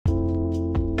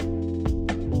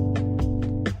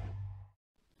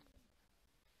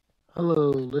Hello,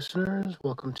 listeners.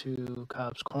 Welcome to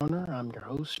Cobbs Corner. I'm your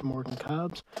host, Morgan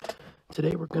Cobbs.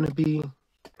 Today we're going to be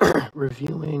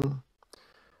reviewing.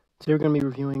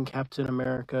 Captain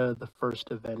America: The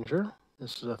First Avenger.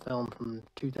 This is a film from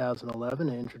 2011.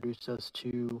 It introduced us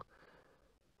to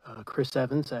Chris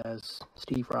Evans as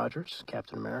Steve Rogers,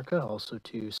 Captain America. Also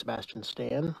to Sebastian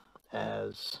Stan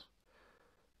as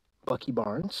Bucky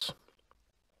Barnes.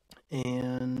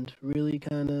 And really,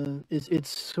 it's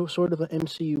sort of an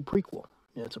MCU prequel.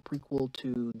 It's a prequel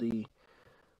to the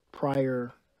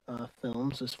prior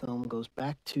films. This film goes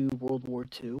back to World War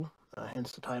II,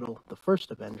 hence the title The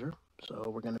First Avenger. So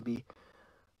we're going to be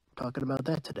talking about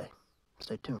that today.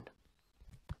 Stay tuned.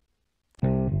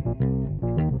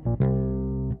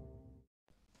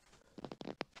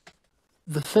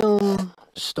 The film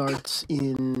starts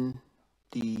in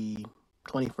the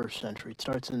 21st century. It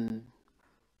starts in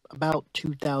about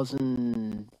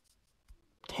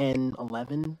 2010,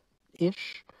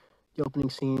 11-ish. The opening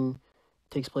scene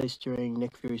takes place during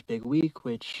Nick Fury's big week,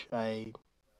 which I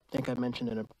think I mentioned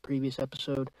in a previous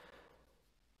episode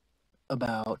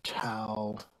about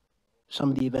how some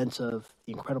of the events of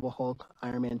The Incredible Hulk,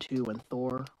 Iron Man 2, and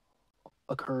Thor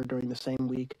occurred during the same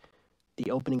week.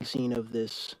 The opening scene of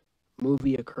this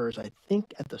movie occurs, I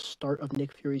think, at the start of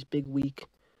Nick Fury's big week,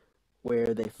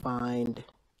 where they find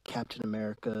Captain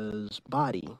America's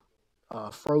body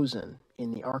frozen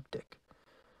in the Arctic.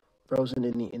 Frozen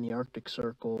in the Arctic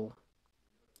Circle,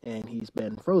 and he's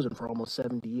been frozen for almost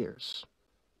 70 years.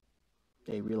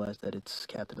 They realize that it's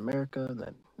Captain America, and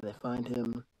that they find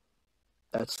him.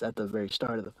 That's at the very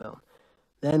start of the film.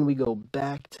 Then we go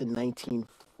back to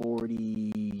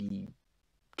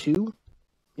 1942.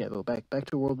 Yeah, go back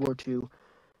to World War II,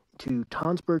 to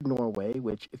Tonsberg, Norway,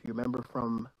 which, if you remember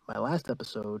from my last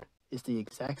episode, is the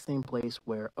exact same place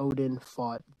where Odin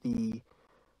fought the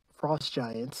frost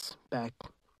giants back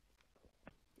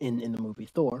in the movie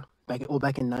Thor. Back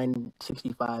in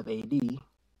 965 AD, if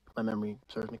my memory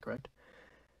serves me correct.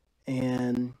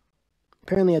 And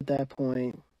apparently at that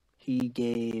point, he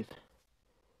gave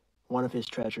one of his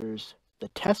treasures, the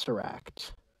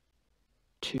Tesseract,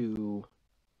 to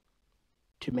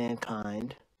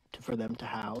mankind, for them to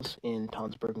house in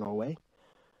Tonsberg, Norway.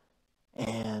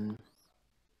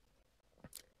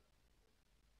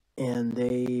 And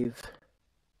they've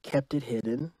kept it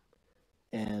hidden,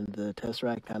 and the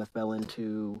Tesseract kind of fell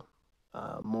into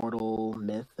mortal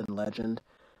myth and legend.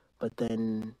 But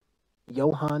then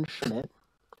Johann Schmidt,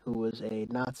 who was a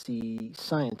Nazi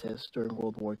scientist during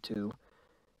World War II,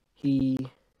 he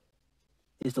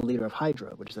is the leader of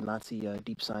Hydra, which is a Nazi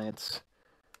deep science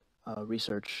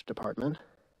research department.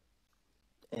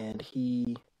 And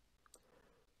he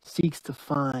seeks to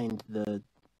find the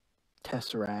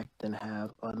Tesseract and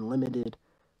have unlimited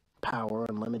power,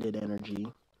 unlimited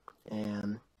energy,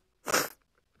 and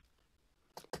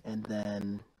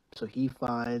then so he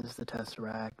finds the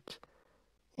Tesseract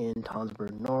in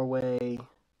Tonsberg, Norway,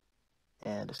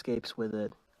 and escapes with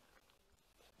it.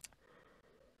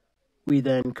 We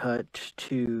then cut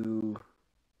to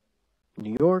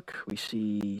New York. We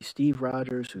see Steve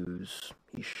Rogers,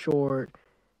 he's short,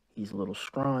 he's a little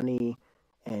scrawny,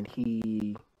 and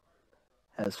he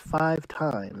has 5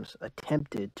 times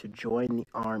attempted to join the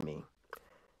army,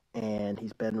 and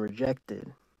he's been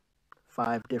rejected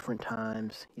 5 different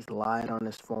times. He's lied on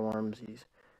his forms. He's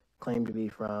claimed to be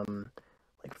from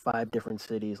like 5 different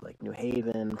cities, like New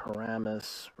Haven,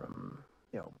 Paramus, from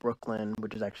Brooklyn,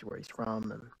 which is actually where he's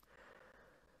from, and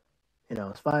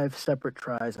it's 5 separate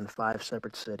tries in 5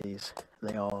 separate cities, and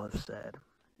they all have said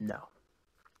no.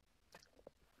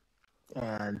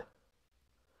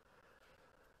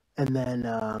 And then,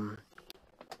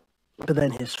 but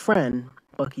then his friend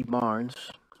Bucky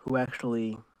Barnes, who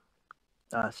actually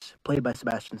played by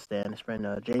Sebastian Stan, his friend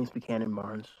James Buchanan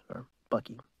Barnes, or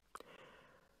Bucky,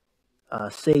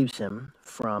 saves him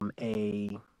from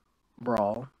a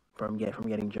brawl, from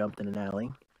getting jumped in an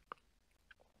alley.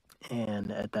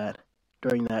 And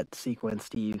during that sequence,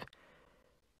 Steve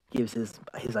gives his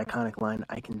iconic line,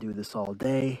 "I can do this all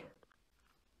day,"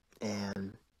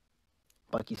 and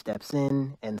Bucky steps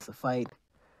in, ends the fight,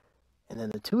 and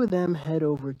then the two of them head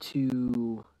over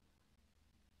to,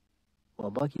 well,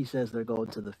 Bucky says they're going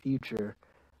to the future.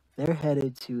 They're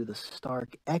headed to the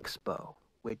Stark Expo,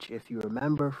 which, if you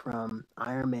remember from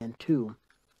Iron Man 2,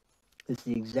 is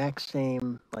the exact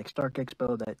same Stark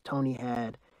Expo that Tony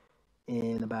had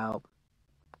in about,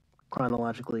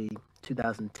 chronologically,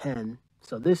 2010.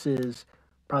 So this is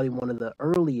probably one of the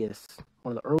earlier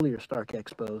Stark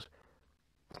Expos,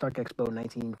 Stark Expo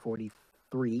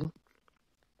 1943,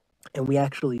 and we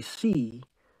actually see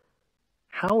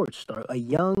Howard Stark, a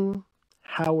young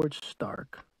Howard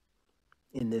Stark,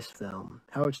 in this film.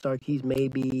 Howard Stark, he's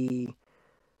maybe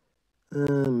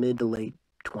mid to late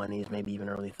 20s, maybe even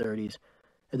early 30s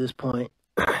at this point,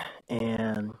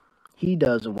 and he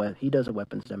does a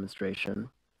weapons demonstration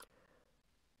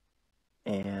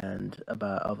and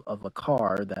of a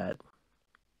car that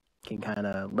can kind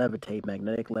of levitate,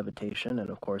 magnetic levitation, and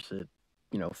of course it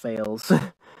fails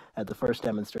at the first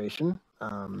demonstration.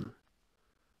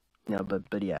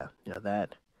 But yeah,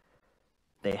 that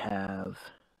they have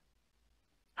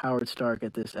Howard Stark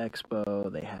at this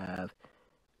expo. They have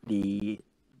the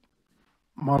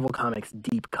Marvel Comics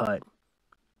deep cut,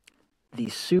 the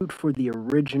suit for the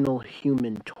original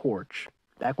Human Torch.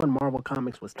 Back when Marvel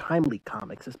Comics was Timely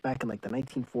Comics, it's back in like the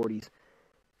 1940s.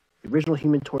 The original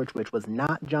Human Torch, which was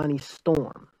not Johnny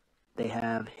Storm. They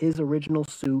have his original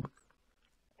suit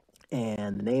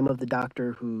and the name of the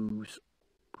doctor who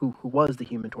was the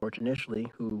Human Torch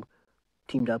initially, who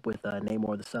teamed up with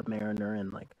Namor the Submariner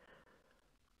and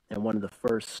one of the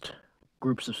first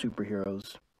groups of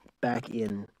superheroes back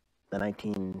in the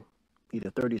either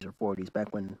 30s or 40s,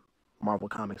 back when Marvel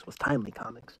Comics was Timely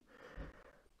Comics.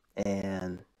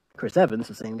 And Chris Evans,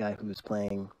 the same guy who was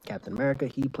playing Captain America,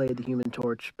 he played the Human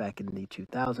Torch back in the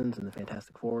 2000s in the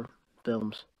Fantastic Four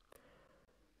films.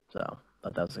 So I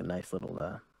thought that was a nice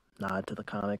little nod to the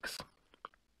comics.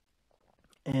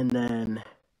 And then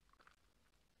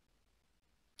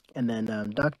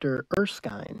Dr.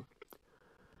 Erskine.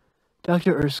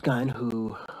 Dr. Erskine,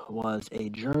 who was a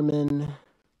German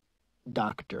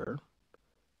doctor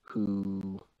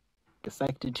who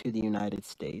defected to the United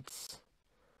States.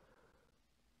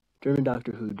 German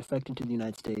doctor who defected to the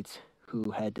United States,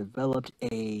 who had developed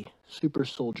a super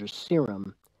soldier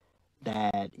serum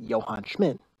that Johann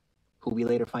Schmidt, who we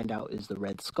later find out is the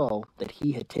Red Skull, that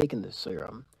he had taken this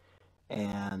serum.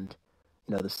 And,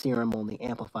 the serum only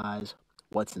amplifies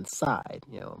what's inside.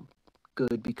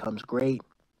 Good becomes great,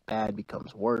 bad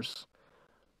becomes worse.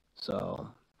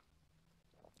 So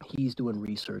he's doing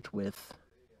research with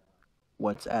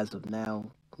what's as of now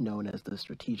known as the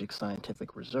Strategic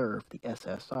Scientific Reserve, the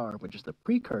SSR, which is the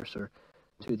precursor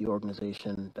to the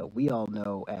organization that we all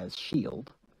know as SHIELD,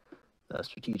 the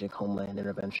Strategic Homeland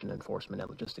Intervention Enforcement and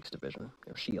Logistics Division,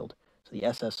 or SHIELD. So the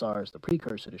SSR is the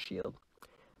precursor to SHIELD.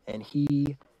 And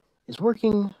he is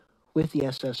working with the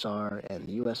SSR and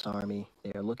the U.S. Army.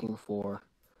 They are looking for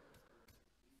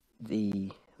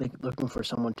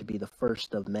someone to be the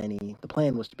first of many. The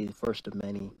plan was to be the first of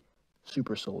many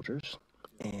super soldiers.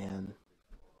 And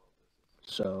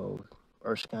so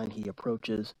Erskine, he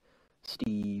approaches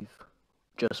Steve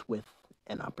just with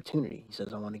an opportunity. He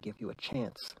says, I want to give you a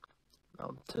chance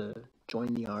to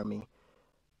join the Army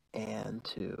and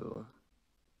to,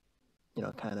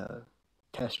 kind of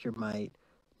test your might,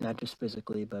 not just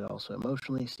physically, but also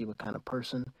emotionally, see what kind of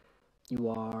person you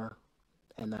are,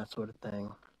 and that sort of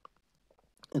thing.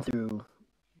 And through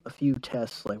a few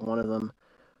tests, like one of them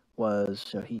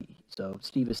was, so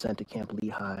Steve is sent to Camp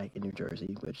Lehigh in New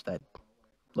Jersey, which that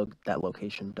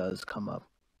location does come up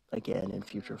again in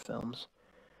future films.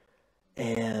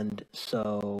 And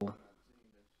so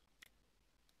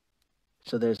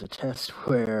there's a test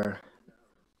where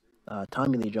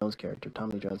Tommy Lee Jones' character,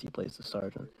 Tommy Lee Jones, he plays the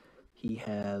sergeant. He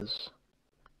has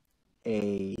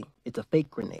it's a fake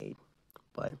grenade,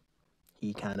 but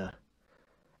he kind of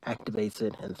activates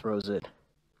it and throws it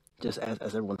just as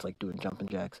everyone's like doing jumping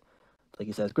jacks. Like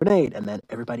he says, grenade, and then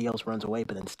everybody else runs away,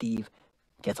 but then Steve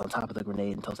gets on top of the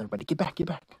grenade and tells everybody, get back,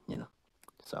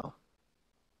 So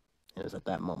it was at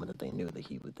that moment that they knew that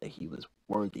he was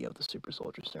worthy of the super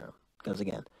soldier serum. Because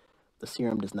again, the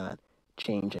serum does not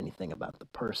change anything about the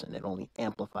person. It only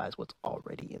amplifies what's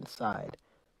already inside.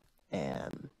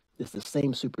 And it's the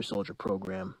same super soldier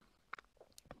program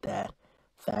that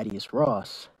Thaddeus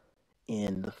Ross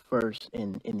in the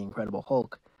Incredible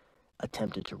Hulk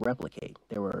attempted to replicate.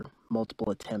 There were multiple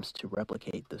attempts to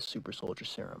replicate the super soldier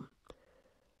serum.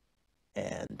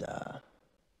 And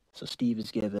so Steve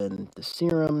is given the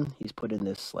serum. He's put in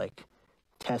this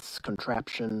test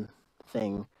contraption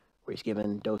thing where he's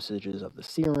given dosages of the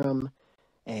serum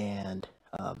and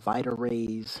Vita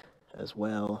rays as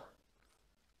well.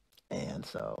 And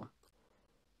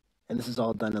this is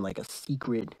all done in a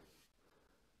secret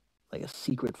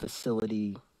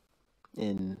facility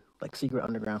secret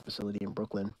underground facility in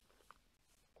Brooklyn.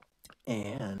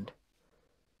 And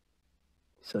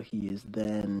so he is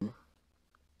then,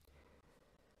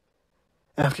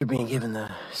 after being given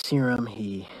the serum,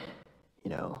 he,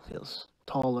 feels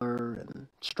taller and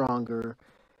stronger.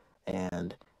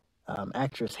 And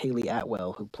actress Haley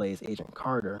Atwell, who plays Agent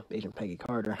Peggy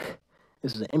Carter,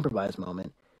 this is an improvised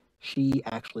moment. She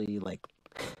actually,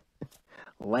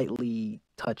 lightly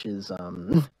touches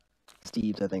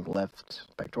Steve's, I think, left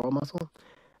pectoral muscle,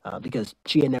 because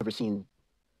she had never seen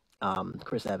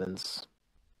Chris Evans.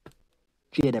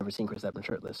 She had never seen Chris Evans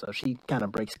shirtless, so she kind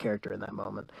of breaks character in that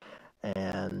moment,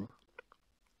 and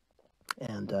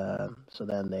so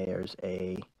then there's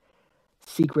a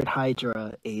secret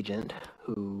Hydra agent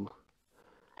who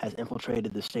has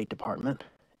infiltrated the State Department,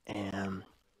 and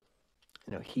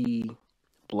he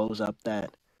blows up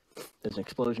that. There's an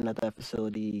explosion at that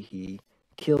facility. He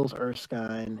kills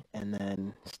Erskine, and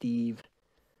then Steve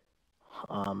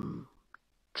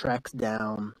tracks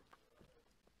down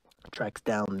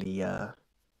the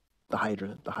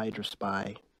Hydra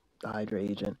spy, the Hydra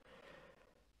agent.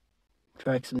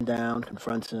 Tracks him down,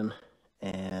 confronts him,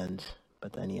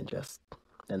 but then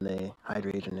the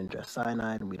Hydra agent ingests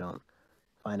cyanide, and we don't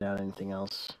find out anything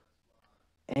else.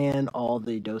 And all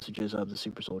the dosages of the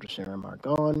super soldier serum are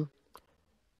gone.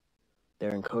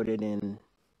 They're encoded in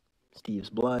Steve's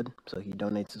blood, so he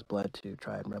donates his blood to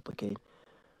try and replicate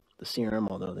the serum,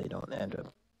 although they don't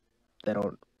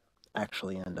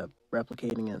actually end up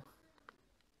replicating it.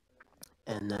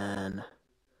 And then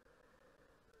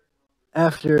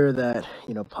after that,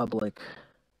 public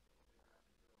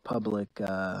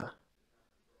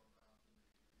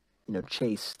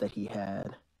chase that he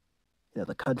had,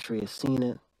 the country has seen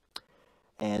it,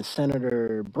 and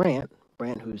Senator Brandt,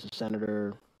 who's a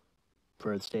senator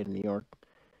for the state of New York,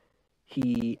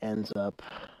 he ends up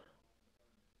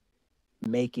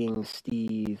making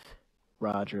Steve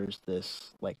Rogers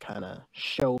this kind of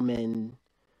showman.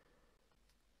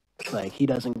 He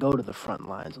doesn't go to the front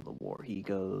lines of the war. He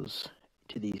goes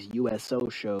to these USO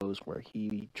shows where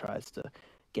he tries to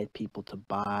get people to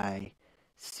buy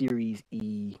Series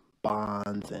E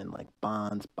bonds, and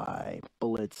bonds buy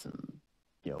bullets, and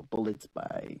bullets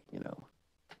buy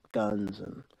guns,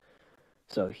 and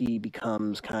so he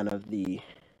becomes kind of the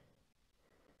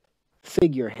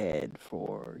figurehead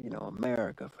for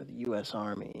America, for the U.S.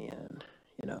 Army, and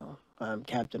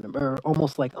Captain America,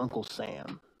 almost like Uncle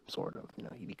Sam, sort of.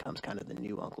 He becomes kind of the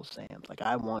new Uncle Sam.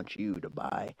 I want you to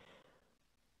buy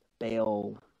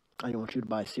bail. I want you to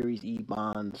buy Series E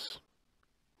bonds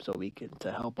so we can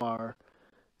to help our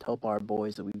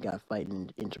boys that we've got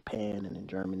fighting in Japan and in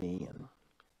Germany,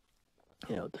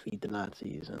 and defeat the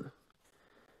Nazis.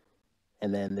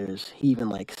 And then he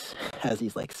even has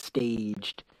these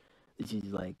staged,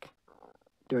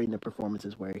 during the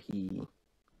performances where he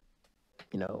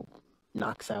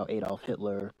knocks out Adolf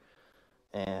Hitler,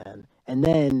 and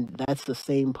then that's the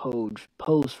same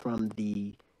pose from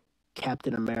the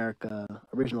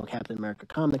original Captain America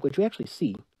comic, which we actually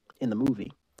see in the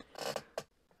movie.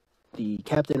 The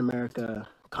Captain America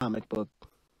comic book,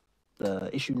 the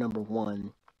issue number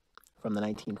 1 from the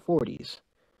 1940s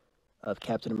of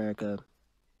Captain America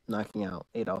knocking out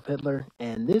Adolf Hitler,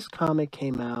 and this comic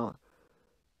came out.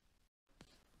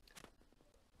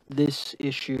 This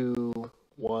issue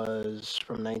was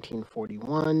from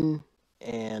 1941,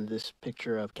 and this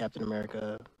picture of Captain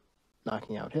America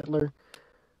knocking out Hitler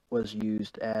was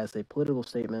used as a political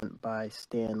statement by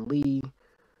Stan Lee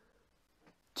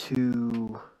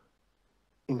to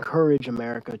encourage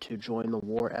America to join the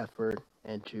war effort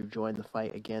and to join the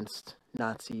fight against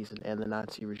Nazis and the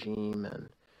Nazi regime. And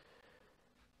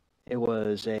it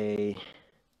was and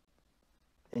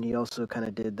he also kind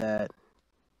of did that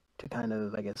to kind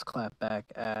of, I guess, clap back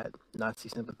at Nazi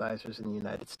sympathizers in the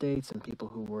United States and people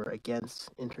who were against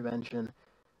intervention.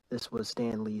 This was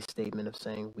Stan Lee's statement of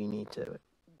saying we need to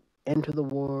enter the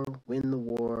war, win the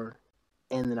war,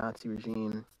 end the Nazi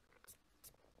regime.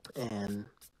 And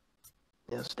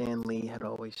Stan Lee had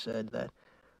always said that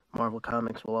Marvel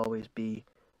Comics will always be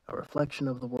a reflection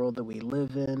of the world that we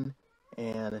live in,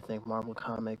 and I think Marvel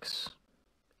Comics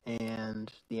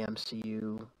and the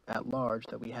MCU at large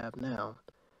that we have now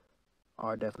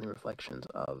are definitely reflections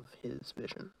of his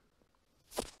vision.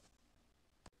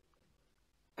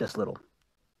 Just a little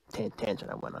tangent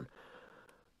I went on.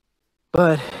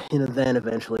 But, then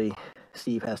eventually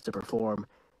Steve has to perform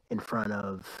in front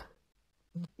of,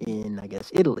 I guess,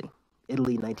 Italy,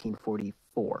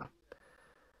 1944.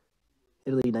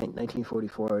 Italy,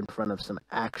 1944, in front of some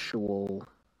actual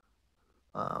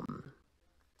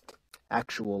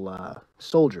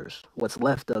soldiers, what's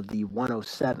left of the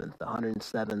 107th, the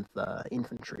 107th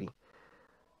Infantry,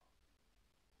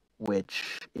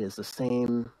 which is the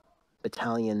same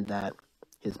battalion that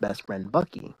his best friend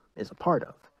Bucky is a part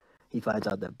of. He finds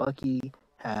out that Bucky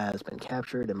has been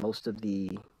captured, and most of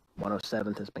the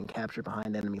 107th has been captured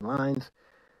behind enemy lines.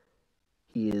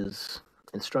 He is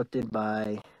instructed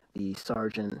by the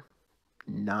sergeant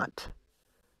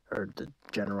the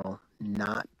general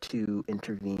not to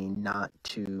intervene, not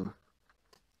to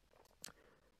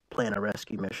plan a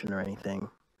rescue mission or anything.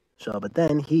 So, but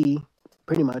then he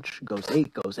pretty much goes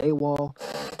AWOL,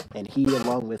 and he,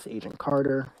 along with Agent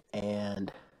Carter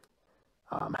and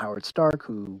Howard Stark,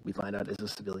 who we find out is a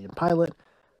civilian pilot,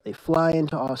 they fly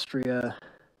into Austria,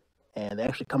 and they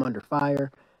actually come under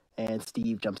fire, and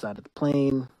Steve jumps out of the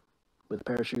plane with a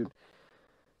parachute,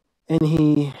 and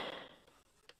he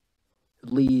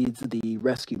leads the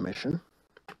rescue mission.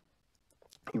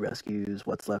 He rescues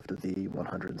what's left of the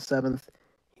 107th.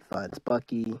 He finds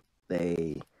Bucky.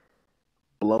 They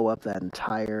blow up that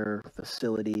entire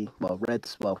facility.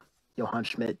 Johann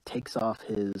Schmidt takes off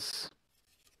his,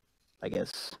 I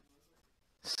guess,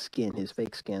 skin, his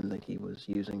fake skin that he was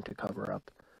using to cover up.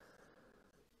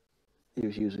 He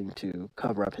was using to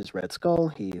cover up his Red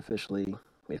Skull. We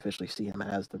officially see him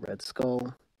as the Red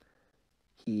Skull.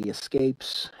 He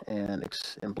escapes and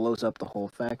blows up the whole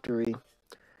factory.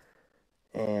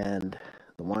 And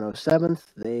the 107th,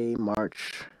 they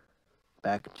march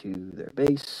back to their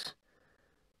base.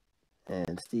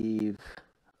 And Steve,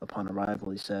 upon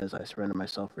arrival, he says, "I surrender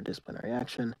myself for disciplinary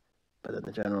action." But then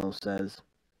the general says,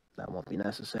 "That won't be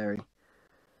necessary."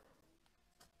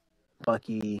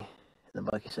 Bucky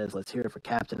says, "Let's hear it for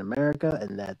Captain America."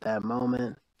 And at that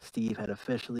moment, Steve had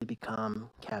officially become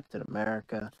Captain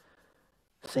America.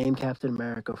 Same Captain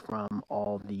America from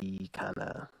all the kind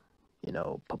of,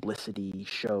 publicity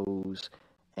shows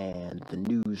and the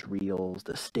newsreels,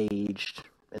 the staged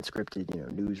and scripted,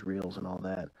 newsreels and all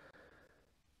that.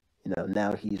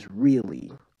 Now he's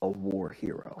really a war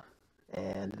hero.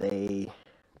 And they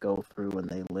go through and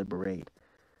they liberate.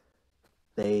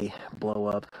 They blow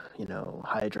up,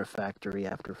 Hydra factory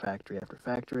after factory after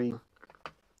factory.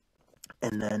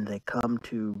 And then they come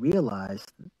to realize,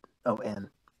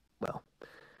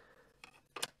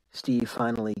 Steve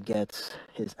finally gets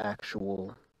his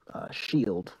actual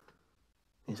shield.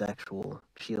 His actual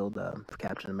shield for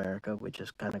Captain America, which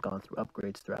has kind of gone through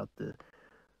upgrades throughout the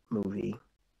movie.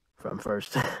 From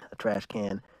first a trash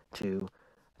can to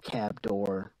a cab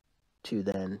door to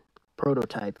then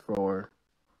prototype an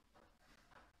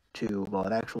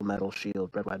actual metal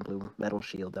shield, red, white, and blue metal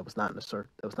shield that was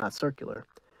not circular,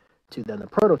 to then the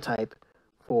prototype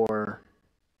for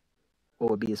what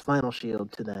would be his final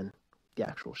shield, to then the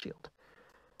actual shield.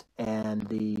 And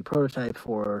the prototype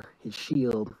for his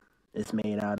shield is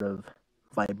made out of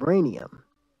vibranium.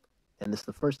 And this is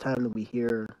the first time that we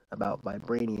hear about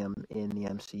vibranium in the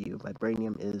MCU.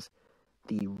 Vibranium is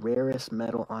the rarest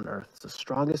metal on Earth. It's the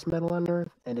strongest metal on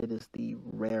Earth, and it is the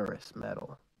rarest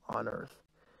metal on Earth.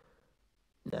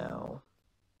 Now,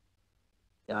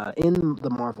 in the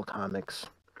Marvel Comics,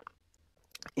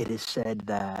 it is said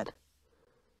that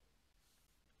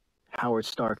Howard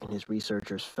Stark and his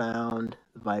researchers found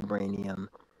vibranium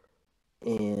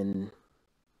in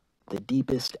the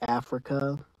deepest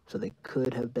Africa, so they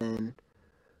could have been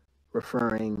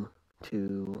referring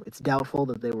to, it's doubtful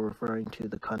that they were referring to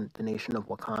the nation of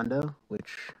Wakanda,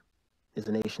 which is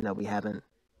a nation that we haven't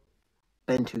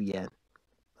been to yet.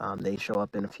 They show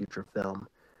up in a future film.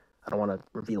 I don't want to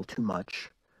reveal too much,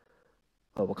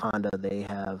 but Wakanda, they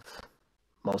have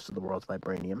most of the world's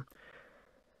vibranium.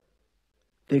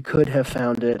 They could have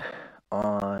found it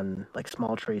on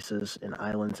small traces in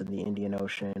islands in the Indian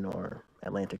Ocean or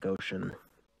Atlantic Ocean.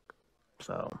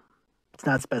 So it's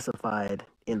not specified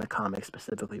in the comics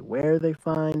specifically where they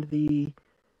find the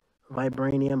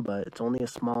vibranium, but it's only a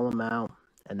small amount.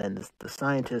 And then the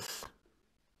scientists,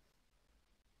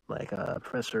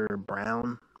 Professor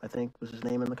Brown, I think was his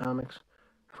name in the comics.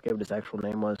 I forget what his actual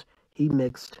name was. He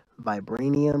mixed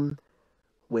vibranium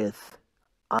with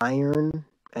iron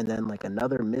and then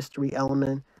another mystery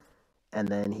element, and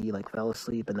then he fell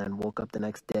asleep and then woke up the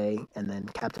next day, and then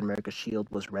Captain America's shield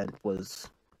was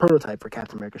prototype for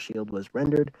Captain America's shield was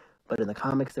rendered, but in the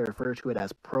comics they refer to it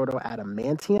as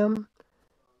proto-adamantium.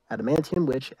 Adamantium,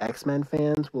 which X-Men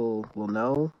fans will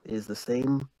know, is the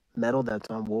same metal that's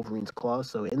on Wolverine's claws.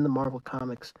 So in the Marvel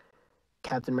Comics,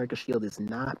 Captain America's shield is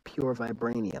not pure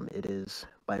vibranium. It is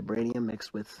vibranium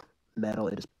mixed with metal.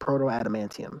 It is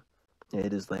proto-adamantium.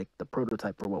 It is the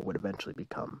prototype for what would eventually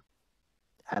become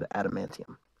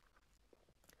adamantium.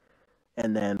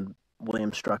 And then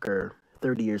William Strucker,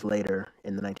 30 years later,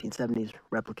 in the 1970s,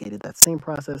 replicated that same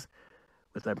process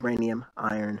with vibranium,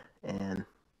 iron, and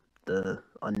the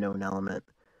unknown element,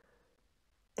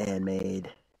 and made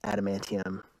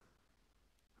adamantium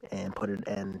and put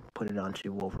it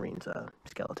onto Wolverine's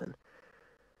skeleton.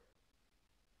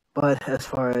 But as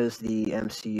far as the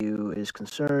MCU is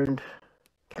concerned,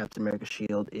 Captain America's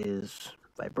shield is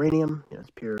vibranium. It's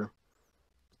pure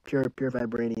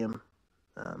vibranium.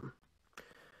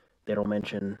 They don't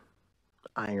mention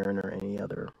iron or any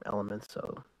other elements,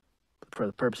 so for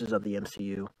the purposes of the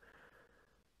MCU,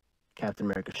 Captain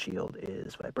America's shield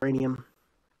is vibranium.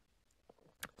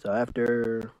 So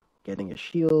after getting his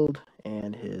shield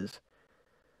and his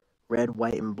red,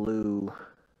 white, and blue,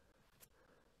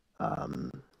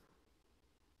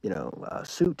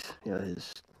 suit,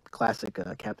 his classic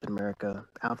Captain America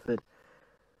outfit,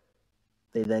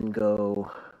 they then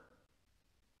go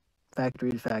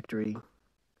factory to factory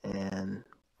and,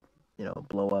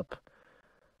 blow up a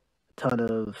ton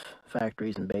of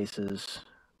factories and bases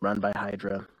run by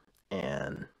Hydra.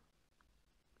 And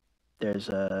there's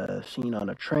a scene on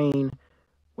a train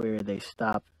where they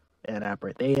stop and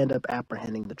they end up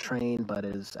apprehending the train, but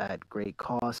is at great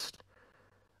cost.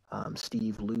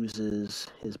 Steve loses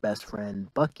his best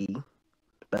friend Bucky,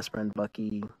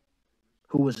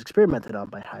 who was experimented on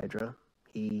by Hydra.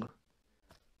 He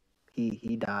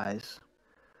dies,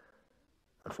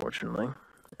 unfortunately,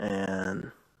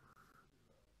 and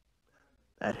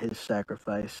by his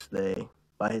sacrifice, they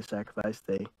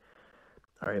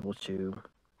are able to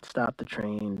stop the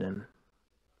train, and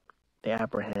they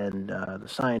apprehend the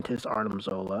scientist Arnim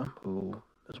Zola, who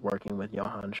is working with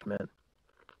Johann Schmidt.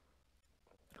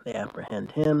 They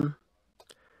apprehend him,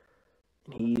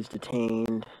 and he's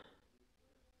detained,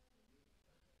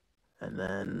 and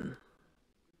then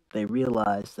they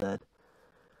realize that,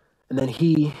 and then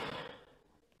he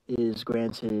is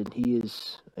granted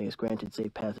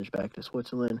safe passage back to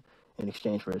Switzerland in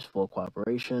exchange for his full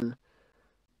cooperation,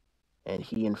 and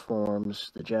he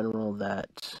informs the general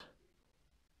that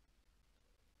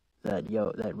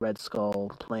Red Skull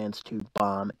plans to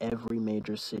bomb every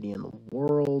major city in the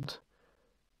world.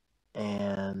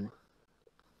 And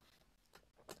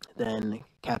then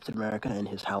Captain America and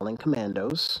his Howling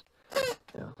Commandos,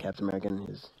 Captain America and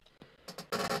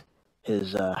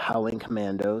his Howling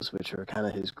Commandos, which are kind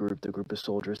of the group of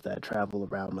soldiers that travel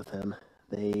around with him,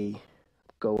 they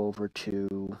go over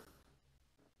to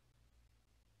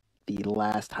the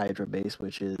last Hydra base,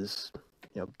 which is,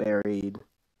 buried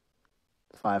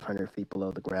 500 feet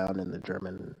below the ground in the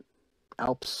German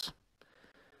Alps.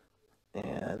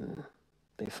 And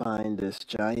they find this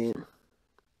giant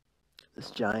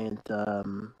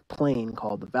plane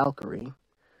called the Valkyrie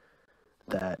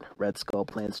that Red Skull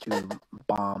plans to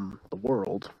bomb the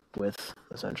world with,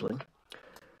 essentially.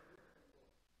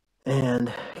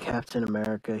 And Captain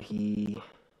America, he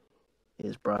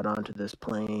is brought onto this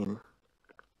plane,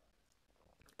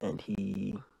 and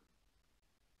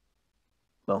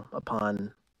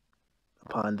upon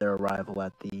their arrival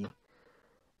at the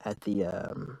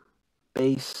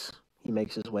base, he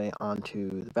makes his way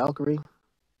onto the Valkyrie,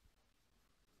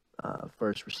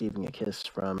 first receiving a kiss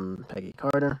from Peggy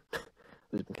Carter,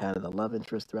 who's been kind of the love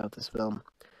interest throughout this film.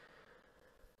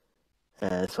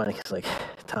 And it's funny because,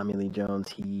 Tommy Lee Jones,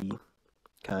 he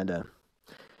kind of,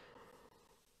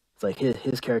 it's like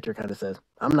his character kind of says,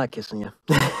 "I'm not kissing you,"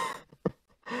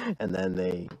 and then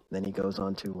he goes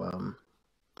onto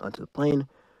the plane.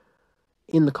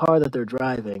 In the car that they're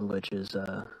driving, which is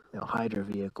a Hydra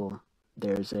vehicle,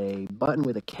 there's a button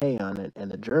with a K on it, and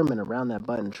the German around that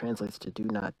button translates to "Do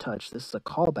Not Touch." This is a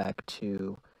callback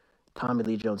to Tommy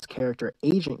Lee Jones' character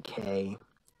Agent K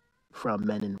from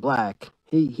Men in Black.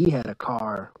 He had a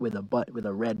car with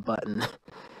a red button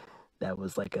that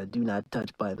was like a "Do Not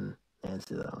Touch" button, and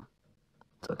so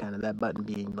kind of that button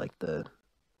being like the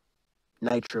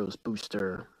Nitro's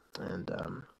booster. And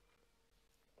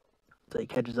so he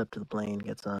catches up to the plane,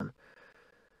 gets on,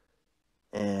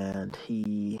 and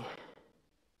he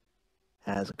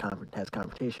has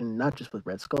confrontation not just with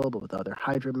Red Skull but with other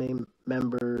Hydra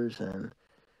members, and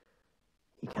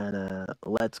he kind of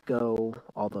lets go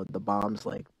all the bombs.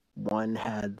 There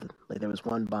was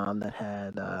one bomb that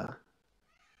had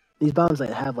these bombs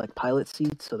that have pilot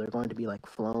seats, so they're going to be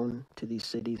flown to these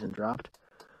cities and dropped.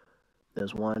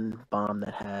 There's one bomb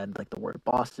that had the word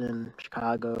Boston,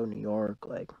 Chicago, New York,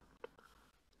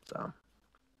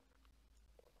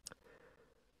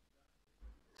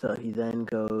 So he then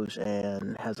goes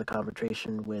and has a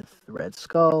confrontation with Red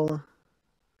Skull,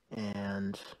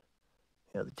 and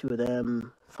the two of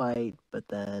them fight, but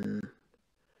then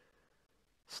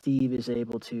Steve is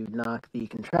able to knock the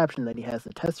contraption that he has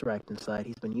the Tesseract inside.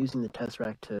 He's been using the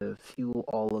Tesseract to fuel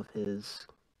all of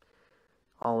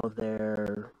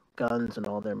their guns and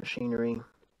all their machinery.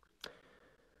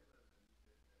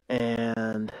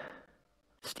 And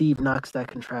Steve knocks that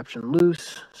contraption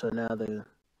loose, so now the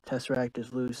Tesseract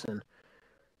is loose, and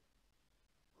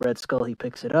Red Skull, he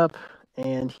picks it up,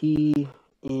 and he,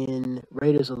 in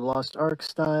Raiders of the Lost Ark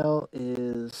style,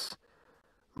 is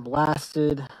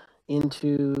blasted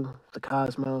into the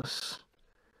cosmos,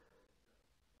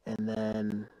 and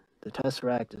then the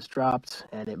Tesseract is dropped,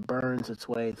 and it burns its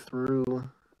way through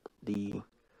the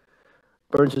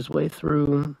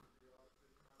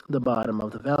bottom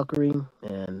of the Valkyrie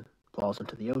and falls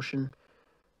into the ocean.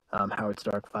 Howard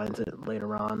Stark finds it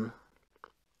later on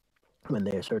when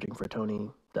they are searching for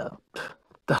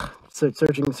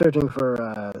searching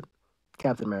for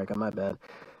Captain America. My bad.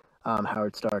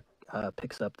 Howard Stark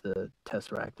picks up the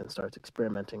Tesseract and starts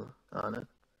experimenting on it.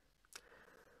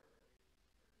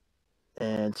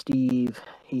 And Steve,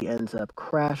 he ends up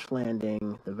crash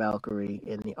landing the Valkyrie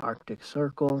in the Arctic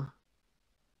Circle.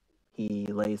 He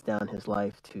lays down his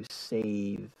life to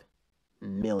save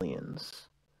millions.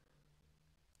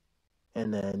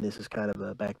 And then this is kind of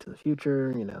a Back to the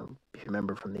Future. You know, if you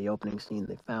remember from the opening scene,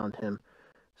 they found him.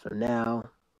 So now,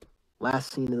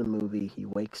 last scene of the movie, he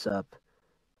wakes up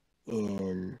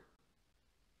in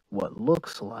what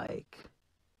looks like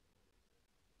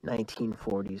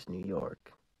 1940s New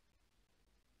York.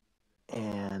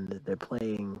 And they're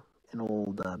playing an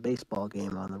old baseball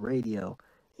game on the radio.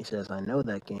 He says, I know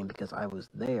that game because I was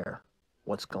there.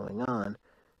 What's going on?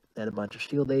 Then a bunch of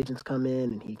S.H.I.E.L.D. agents come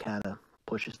in, and he kind of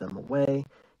pushes them away.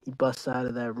 He busts out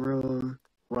of that room,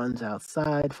 runs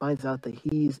outside, finds out that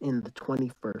he's in the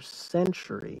 21st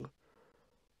century.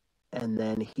 And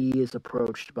then he is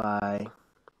approached by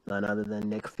none other than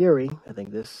Nick Fury. I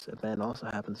think this event also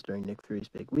happens during Nick Fury's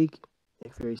big week.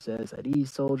 Nick Fury says, at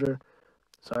ease, soldier.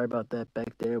 Sorry about that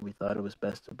back there. We thought it was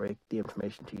best to break the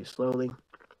information to you slowly.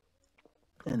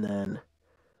 And then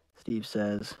Steve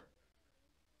says,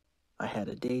 I had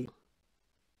a date.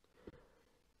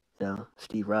 You know,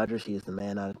 Steve Rogers, he is the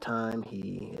man out of time.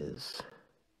 He is,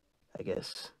 I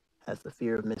guess, has the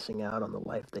fear of missing out on the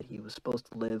life that he was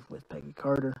supposed to live with Peggy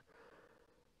Carter.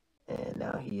 And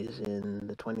now he is in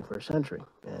the 21st century.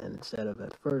 And instead of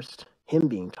at first him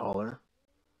being taller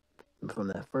from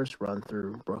that first run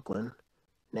through Brooklyn,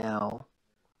 now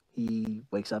he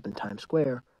wakes up in Times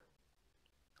Square.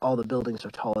 All the buildings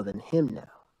are taller than him now.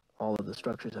 All of the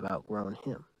structures have outgrown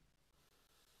him.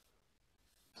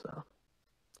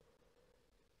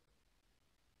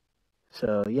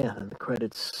 So yeah, and the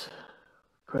credits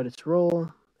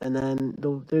roll, and then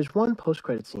there's one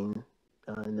post-credit scene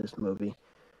in this movie.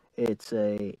 It's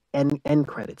a end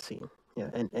credit scene. Yeah,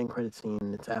 end credit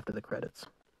scene. It's after the credits,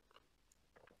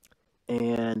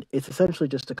 and it's essentially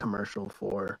just a commercial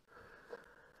for.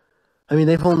 I mean,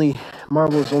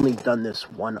 Marvel's only done this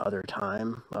one other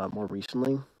time, more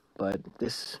recently, but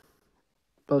this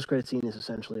post-credit scene is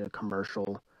essentially a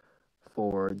commercial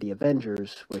for the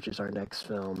Avengers, which is our next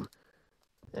film,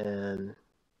 and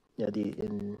yeah,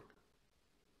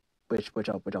 which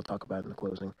I'll talk about in the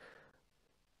closing.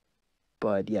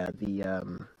 But yeah,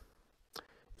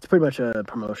 it's pretty much a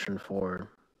promotion for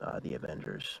the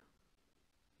Avengers.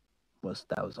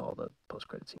 That was all the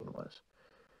post-credit scene was.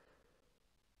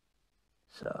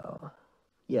 So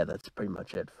yeah, that's pretty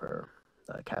much it for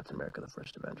Captain America: The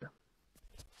First Avenger.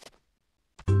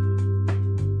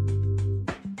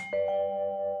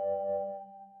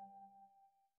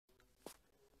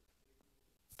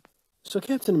 So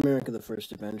Captain America: The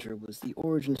First Avenger was the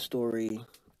origin story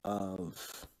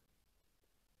of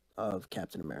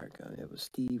Captain America. It was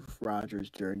Steve Rogers'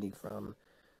 journey from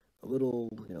a little,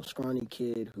 scrawny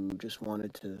kid who just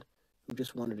wanted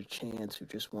a chance, who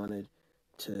just wanted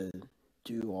to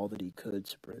do all that he could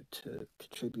to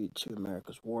contribute to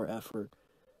America's war effort.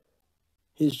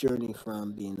 His journey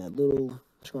from being that little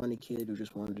scrawny kid who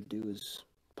just wanted to do his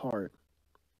part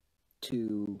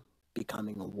to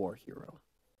becoming a war hero,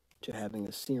 to having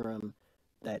a serum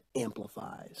that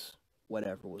amplifies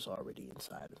whatever was already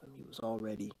inside of him. He was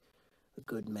already a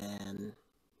good man,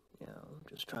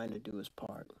 just trying to do his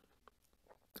part.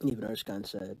 And even Erskine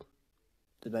said,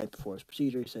 the night before his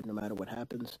procedure, he said, no matter what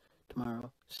happens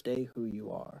tomorrow, stay who you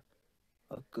are,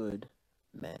 a good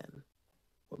man.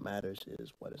 What matters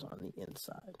is what is on the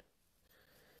inside,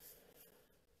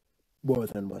 more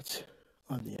than what's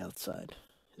on the outside.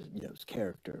 His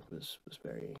character was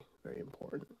very, very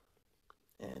important.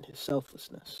 And his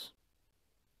selflessness,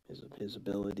 his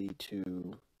ability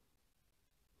to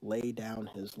lay down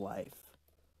his life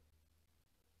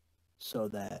so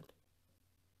that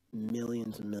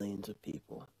millions and millions of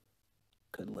people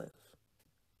could live.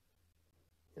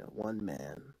 One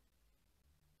man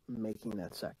making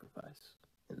that sacrifice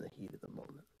in the heat of the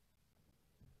moment.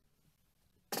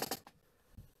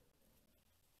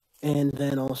 And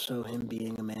then also him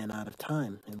being a man out of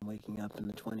time and waking up in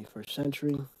the 21st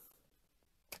century.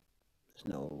 There's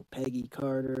no Peggy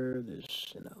Carter.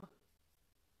 There's,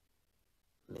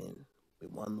 we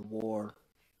won the war.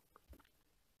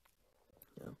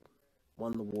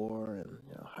 Won the war, and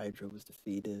Hydra was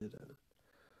defeated. And